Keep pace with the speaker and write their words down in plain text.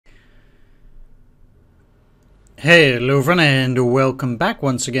Hey, hello everyone, and welcome back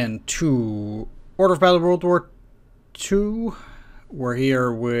once again to Order of Battle World War II. We're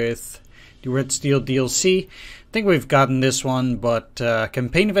here with the Red Steel DLC. I think we've gotten this one, but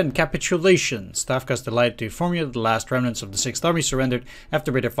campaign event capitulation. Stavka's delighted to inform you that the last remnants of the 6th Army surrendered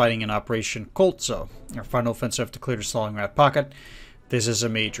after bitter fighting in Operation Koltso. Our final offensive to clear the Stalingrad pocket. This is a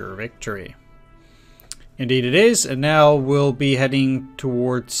major victory. Indeed it is, and now we'll be heading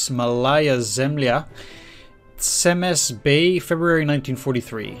towards Malaya, Zemlya. Semes Bay, February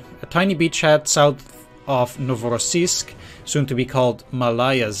 1943. A tiny beachhead south of Novorossiysk, soon to be called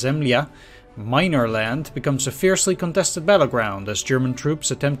Malaya Zemlya, minor land, becomes a fiercely contested battleground as German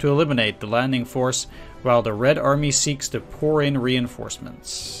troops attempt to eliminate the landing force while the Red Army seeks to pour in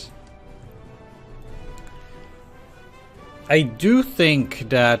reinforcements. I do think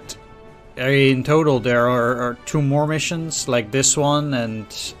that in total there are 2 more missions like this one,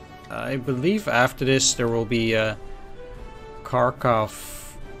 and I believe after this there will be Kharkov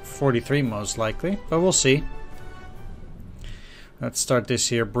 43 most likely, but we'll see. Let's start this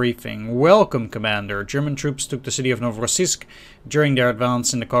here briefing. Welcome, Commander. German troops took the city of Novorossiysk during their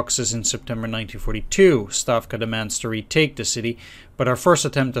advance in the Caucasus in September 1942. Stavka demands to retake the city, but our first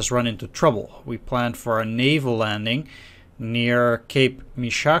attempt has run into trouble. We planned for a naval landing near Cape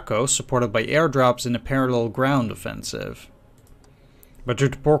Mishako, supported by airdrops in a parallel ground offensive. But due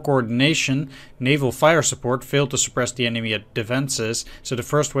to poor coordination, naval fire support failed to suppress the enemy defenses, so the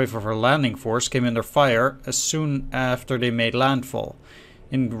first wave of our landing force came under fire as soon after they made landfall.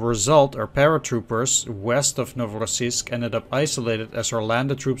 In the result, our paratroopers west of Novorossiysk ended up isolated as our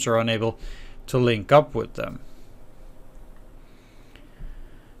landed troops are unable to link up with them.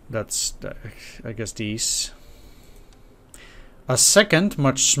 That's, I guess, these. A second,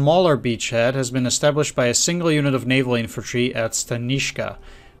 much smaller beachhead has been established by a single unit of naval infantry at Stanishka.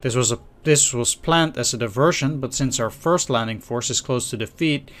 This was planned as a diversion, but since our first landing force is close to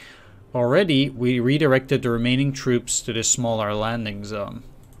defeat already, we redirected the remaining troops to this smaller landing zone.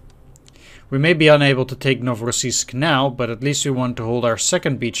 We may be unable to take Novorossiysk now, but at least we want to hold our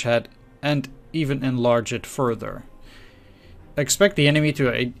second beachhead and even enlarge it further. Expect the enemy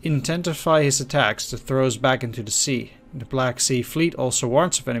to intensify his attacks to throw us back into the sea. The Black Sea Fleet also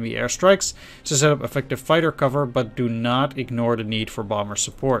warns of enemy airstrikes to set up effective fighter cover, but do not ignore the need for bomber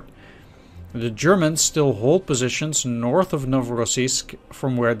support. The Germans still hold positions north of Novorossiysk,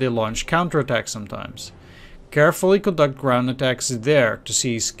 from where they launch counterattacks sometimes. Carefully conduct ground attacks there to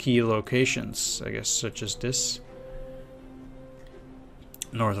seize key locations, I guess such as this.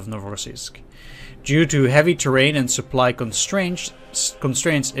 North of Novorossiysk. Due to heavy terrain and supply constraints,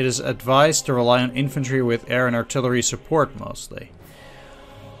 it is advised to rely on infantry with air and artillery support mostly.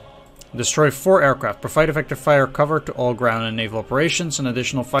 Destroy 4 aircraft. Provide effective fire cover to all ground and naval operations. An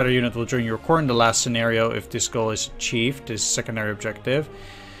additional fighter unit will join your corps in the last scenario if this goal is achieved, this secondary objective.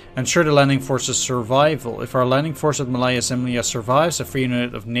 Ensure the landing force's survival. If our landing force at Malaya Zemlya survives, a free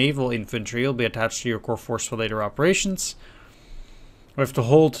unit of naval infantry will be attached to your corps force for later operations. We have to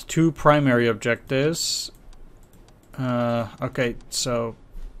hold 2 primary objectives. Okay, so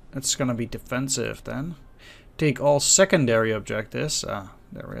it's gonna be defensive then. Take all secondary objectives.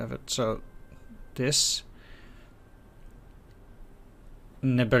 There we have it. So this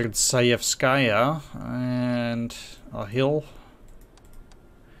Neberdzayevskaya and a hill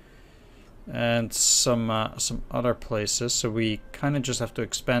and some other places. So we kind of just have to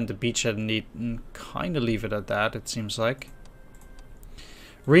expand the beachhead and kind of leave it at that. It seems like.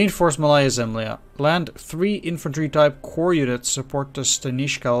 Reinforce Malaya Zemlya. Land 3 infantry-type corps units support the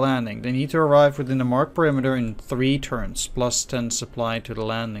Stanishka landing. They need to arrive within the marked perimeter in 3 turns, plus 10 supply to the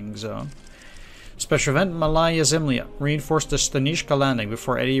landing zone. Special event Malaya Zemlya. Reinforce the Stanishka landing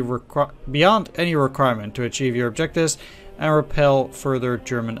beyond any requirement to achieve your objectives and repel further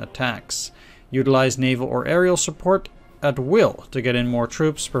German attacks. Utilize naval or aerial support at will to get in more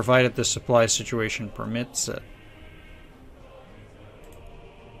troops, provided the supply situation permits it.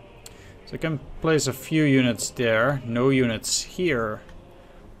 So I can place a few units there, no units here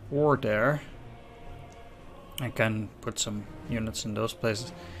or there. I can put some units in those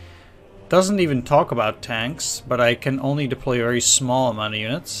places. Doesn't even talk about tanks, but I can only deploy a very small amount of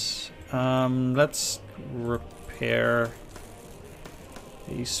units. Let's repair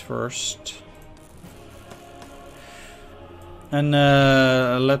these first. And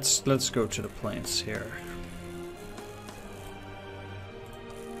let's go to the plains here.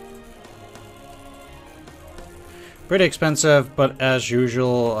 Pretty expensive, but as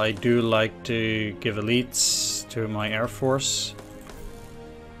usual, I do like to give elites to my air force.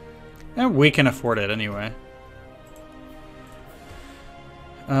 And we can afford it anyway.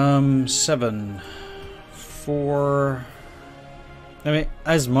 7, for... I mean,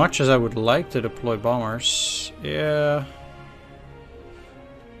 as much as I would like to deploy bombers, yeah...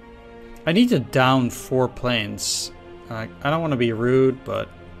 I need to down 4 planes. I don't want to be rude, but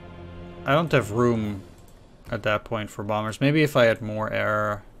I don't have room at that point for bombers. Maybe if I had more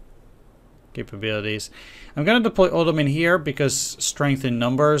air capabilities. I'm gonna deploy all of them in here because strength in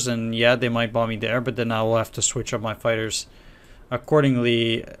numbers, and yeah, they might bomb me there, but then I will have to switch up my fighters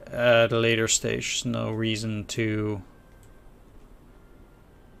accordingly at a later stage. No reason to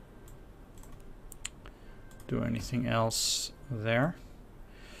do anything else there.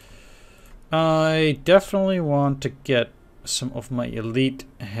 I definitely want to get some of my elite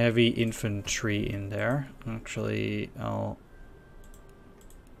heavy infantry in there. Actually, I'll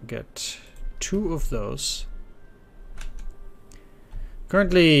get 2 of those.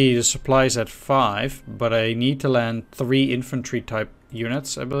 Currently the supply is at 5, but I need to land 3 infantry type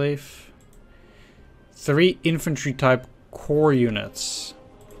units, I believe. 3 infantry type core units.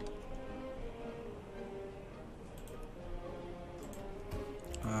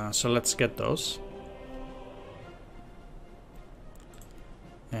 So let's get those.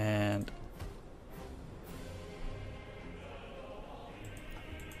 And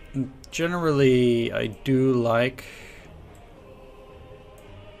generally I do like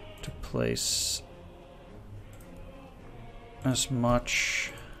to place as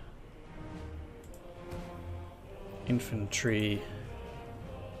much infantry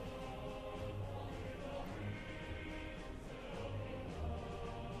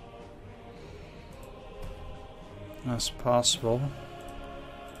as possible,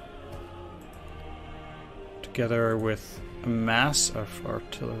 together with a mass of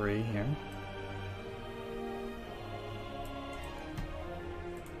artillery here.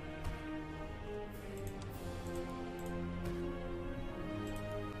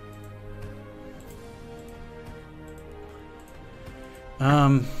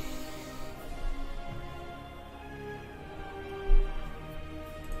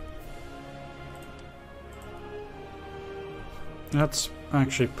 Let's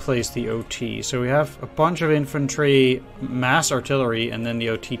actually place the OT. So we have a bunch of infantry, mass artillery, and then the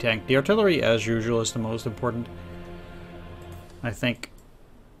OT tank. The artillery, as usual, is the most important, I think.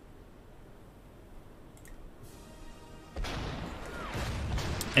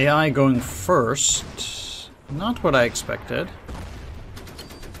 AI going first. Not what I expected.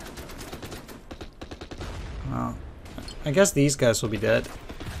 Well, I guess these guys will be dead.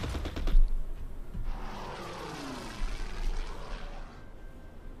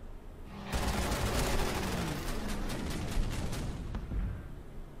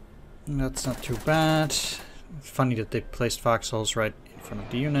 That's not too bad. It's funny that they placed foxholes right in front of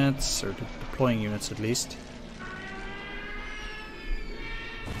the units, or the deploying units at least.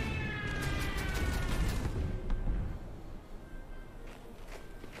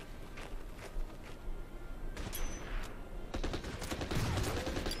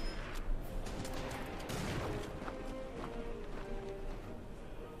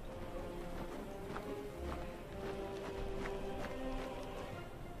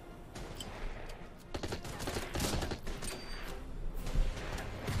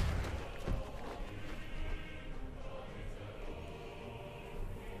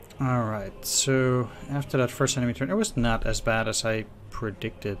 Alright, so after that first enemy turn, it was not as bad as I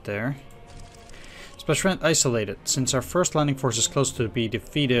predicted there. Special event isolated. Since our first landing force is close to be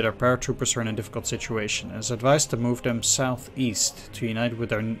defeated, our paratroopers are in a difficult situation. It is advised to move them southeast to unite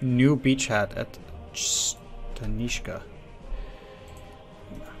with our new beachhead at Stanishka.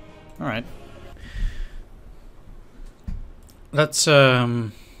 Alright. Let's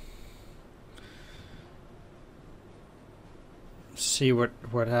see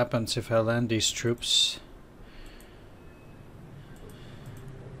what happens if I land these troops.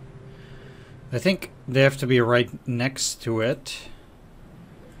 I think they have to be right next to it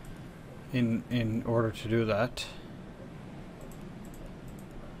in order to do that.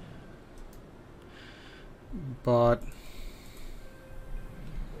 But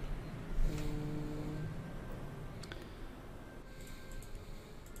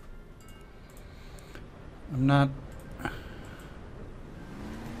I'm not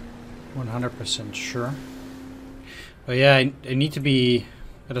 100% sure. But yeah, I need to be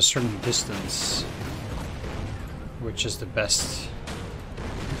at a certain distance, which is the best.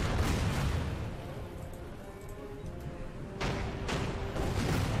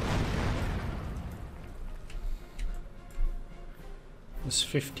 It's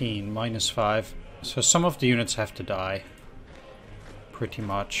 15, minus 5. So some of the units have to die, pretty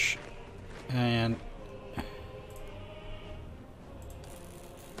much. And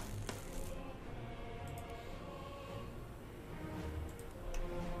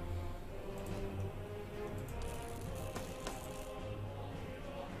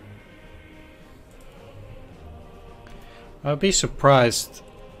I'd be surprised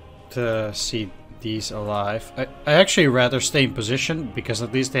to see these alive. I actually rather stay in position because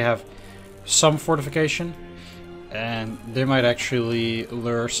at least they have some fortification and they might actually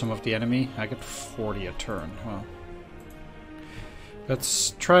lure some of the enemy. I get 40 a turn. Well,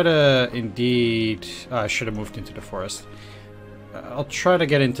 let's try to indeed... I should have moved into the forest. I'll try to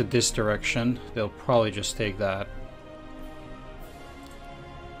get into this direction. They'll probably just take that.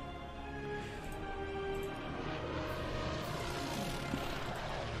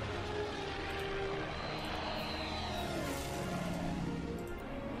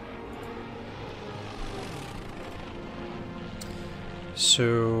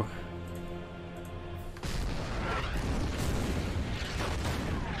 So...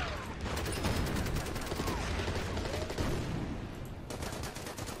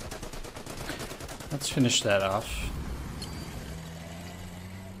 let's finish that off.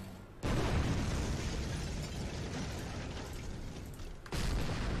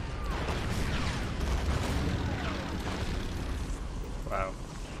 Wow.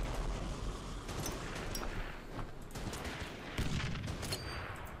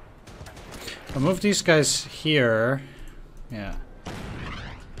 I'll move these guys here. Yeah.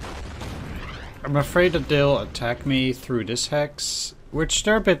 I'm afraid that they'll attack me through this hex, which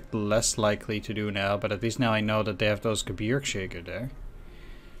they're a bit less likely to do now, but at least now I know that they have those Gebirgsjäger there.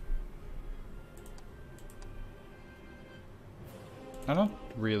 I don't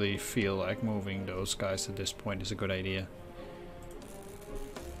really feel like moving those guys at this point is a good idea.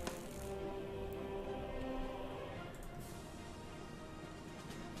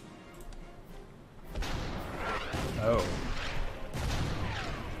 Oh.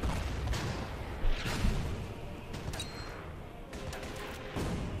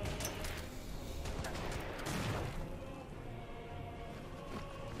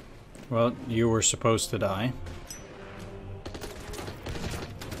 Well, you were supposed to die.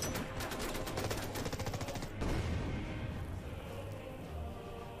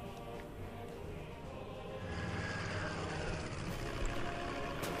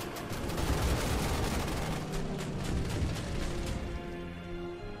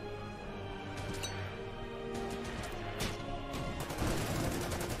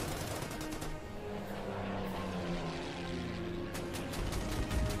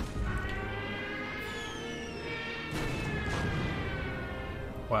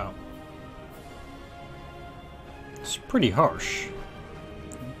 Wow. It's pretty harsh.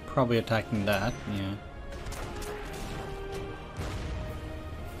 Probably attacking that, yeah.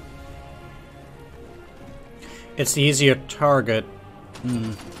 It's the easier target,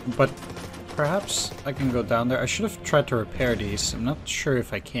 but perhaps I can go down there. I should have tried to repair these. I'm not sure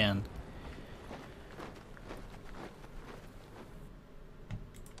if I can.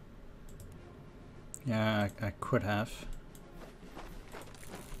 Yeah, I could have.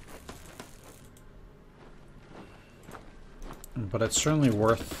 But it's certainly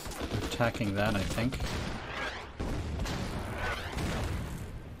worth attacking that, I think.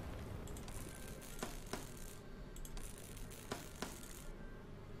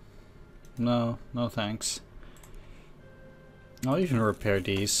 No, no thanks. I'll even repair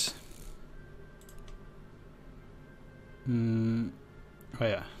these. Oh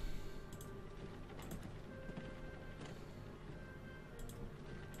yeah.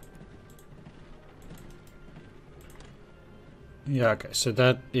 Yeah, okay, so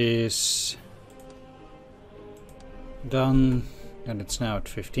that is done, and it's now at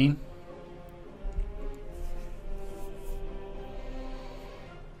 15.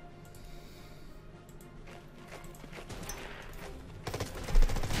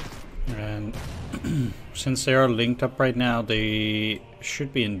 And since they are linked up right now, they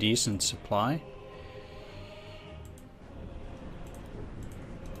should be in decent supply.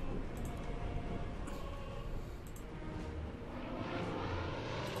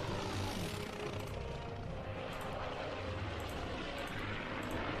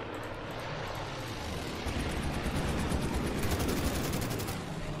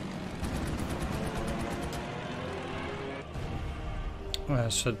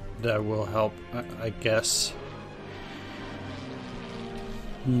 So that will help, I guess.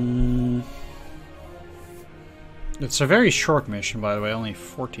 It's a very short mission, by the way, only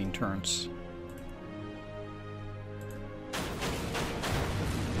 14 turns.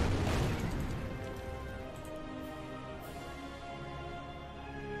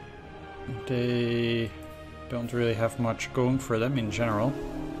 They don't really have much going for them in general.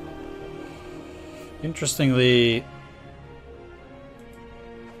 Interestingly,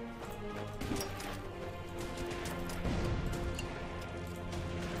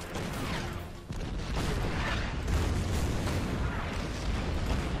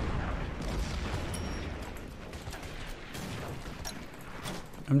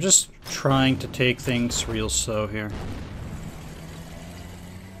 I'm just trying to take things real slow here.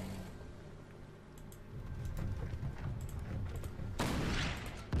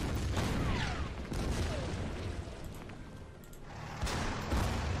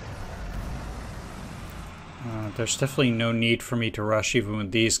 There's definitely no need for me to rush even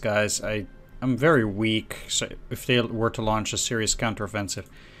with these guys. I'm very weak, so if they were to launch a serious counteroffensive,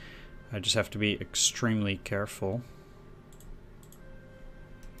 I just have to be extremely careful.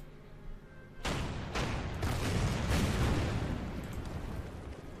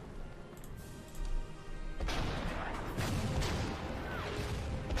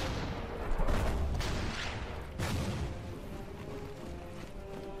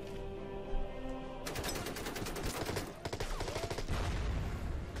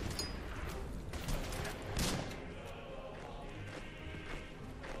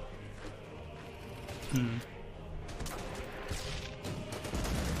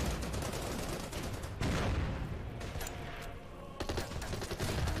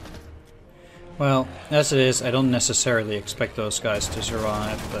 Well, as it is, I don't necessarily expect those guys to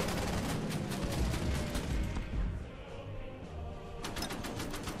survive, but...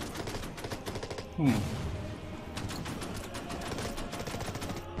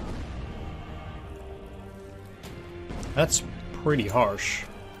 That's pretty harsh.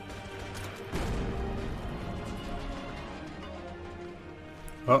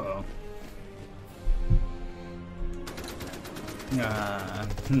 Uh-oh.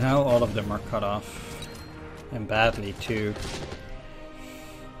 Now all of them are cut off. And badly, too.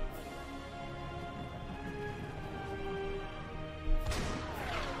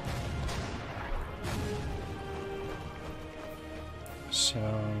 So,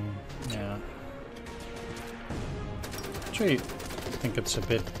 yeah. Actually, I think it's a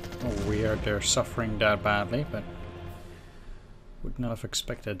bit weird they're suffering that badly, but would not have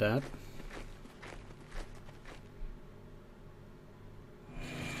expected that.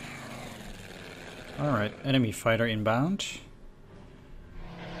 Alright, enemy fighter inbound.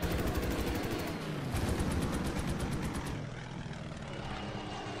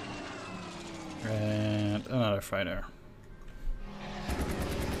 And another fighter.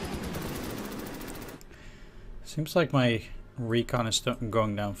 Seems like my recon is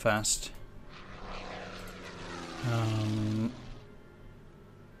going down fast.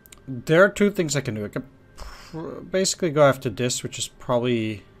 There are two things I can do. I can basically go after this, which is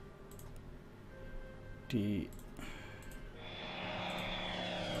probably the...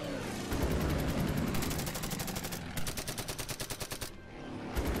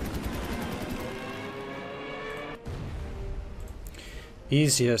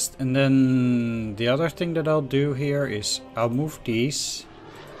 easiest. And then the other thing that I'll do here is I'll move these.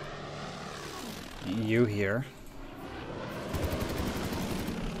 You here.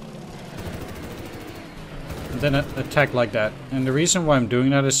 And then attack like that. And the reason why I'm doing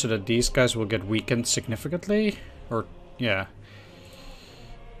that is so that these guys will get weakened significantly. Or, yeah.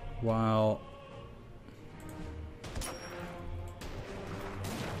 While...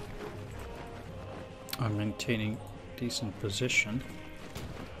 I'm maintaining decent position.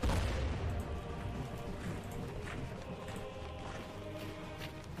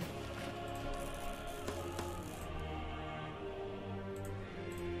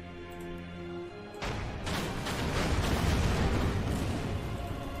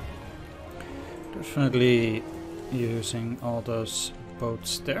 Definitely using all those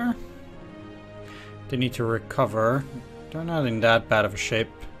boats there. They need to recover. They're not in that bad of a shape.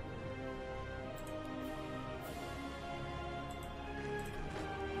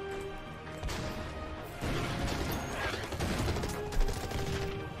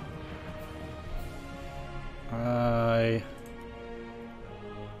 I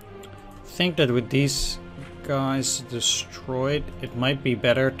think that with these guys destroyed, it might be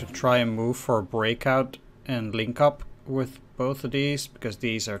better to try and move for a breakout and link up with both of these, because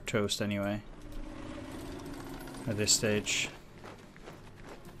these are toast anyway at this stage.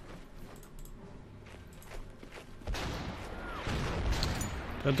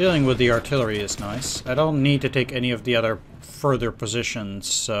 So dealing with the artillery is nice. I don't need to take any of the other further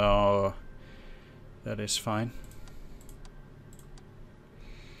positions, so that is fine.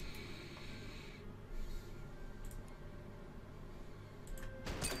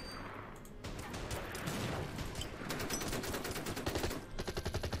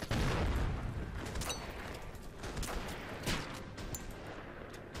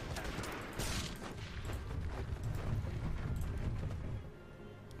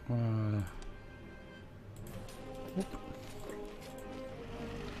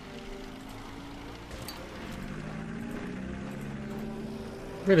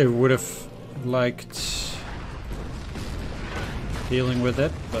 Really would have liked dealing with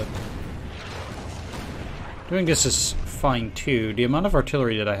it, but doing this is fine too. The amount of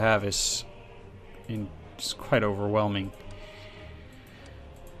artillery that I have is quite overwhelming.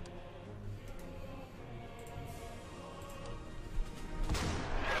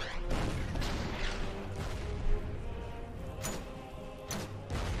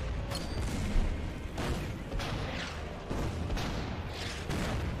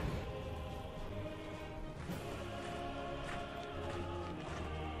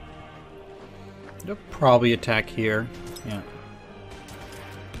 They'll probably attack here. Yeah.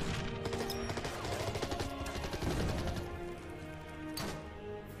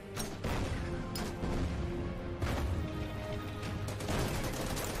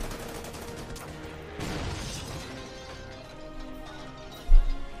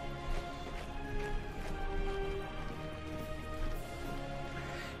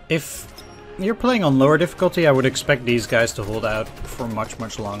 If you're playing on lower difficulty, I would expect these guys to hold out for much,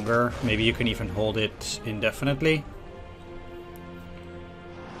 much longer. Maybe you can even hold it indefinitely.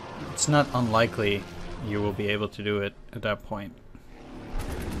 It's not unlikely you will be able to do it at that point.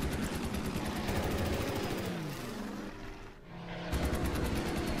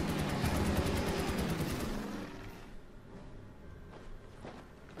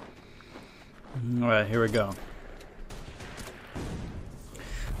 Alright, here we go.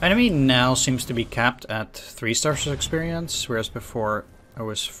 Enemy now seems to be capped at 3 stars of experience, whereas before I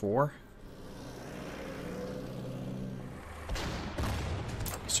was 4.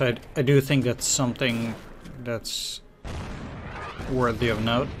 So I do think that's something that's worthy of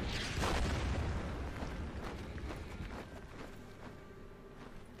note.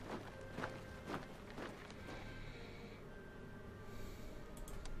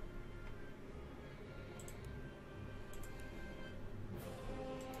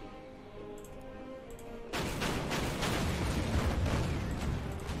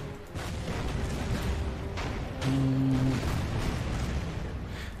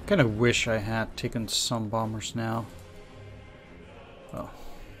 I kind of wish I had taken some bombers now. Oh.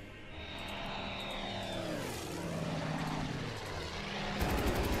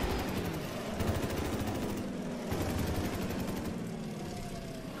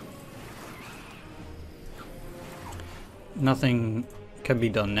 Nothing can be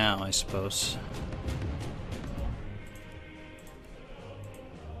done now, I suppose.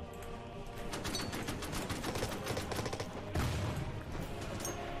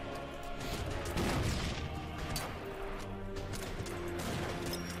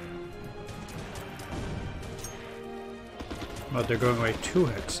 But they're going away 2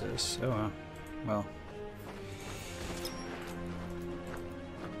 hexes. Oh, well.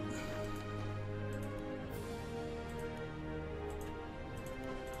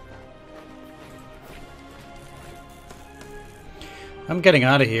 I'm getting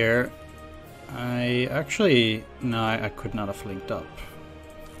out of here. I actually... No, I could not have linked up.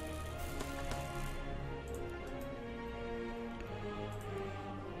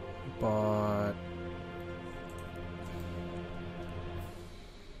 But...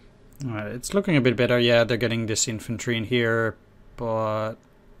 Alright, it's looking a bit better. Yeah, they're getting this infantry in here, but...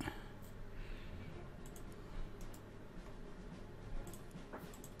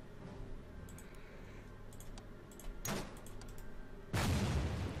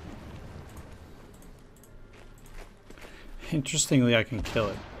 Interestingly, I can kill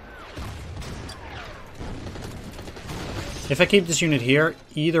it. If I keep this unit here,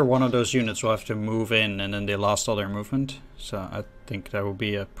 either one of those units will have to move in, and then they lost all their movement. So I think that will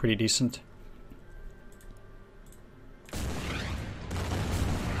be a pretty decent.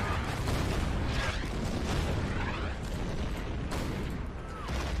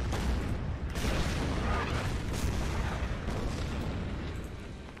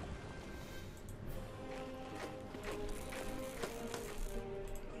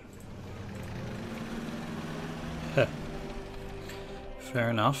 Fair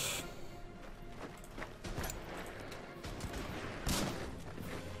enough.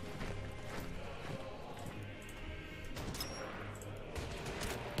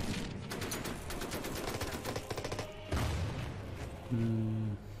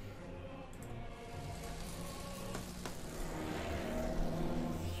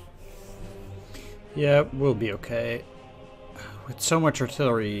 Yeah, we'll be okay. With so much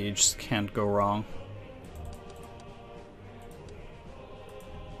artillery, you just can't go wrong.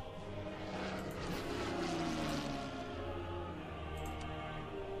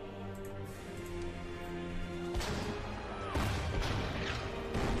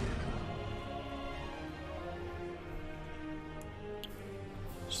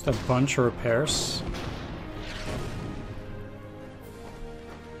 Just a bunch of repairs.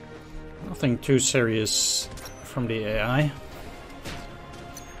 Nothing too serious from the AI.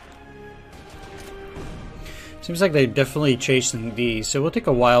 Seems like they're definitely chasing these, so it will take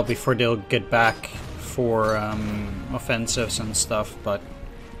a while before they'll get back for offensives and stuff, but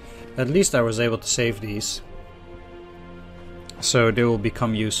at least I was able to save these. So they will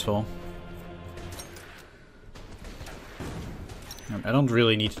become useful. I don't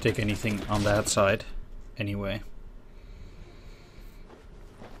really need to take anything on that side anyway.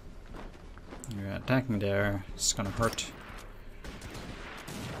 You're attacking there, it's gonna hurt.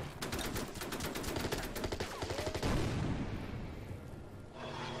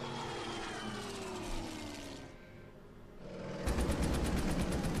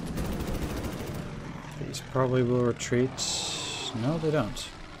 These probably will retreat. No, they don't.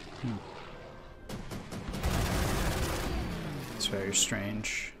 It's very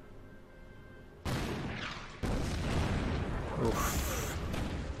strange. Oof.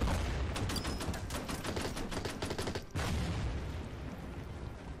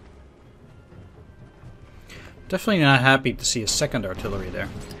 Definitely not happy to see a second artillery there.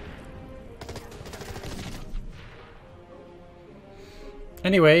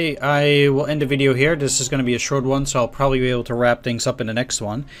 Anyway, I will end the video here. This is going to be a short one, so I'll probably be able to wrap things up in the next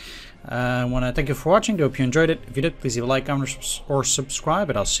one. I want to thank you for watching. I hope you enjoyed it. If you did, please leave a like, comment, or subscribe,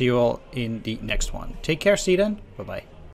 and I'll see you all in the next one. Take care, see you then. Bye-bye.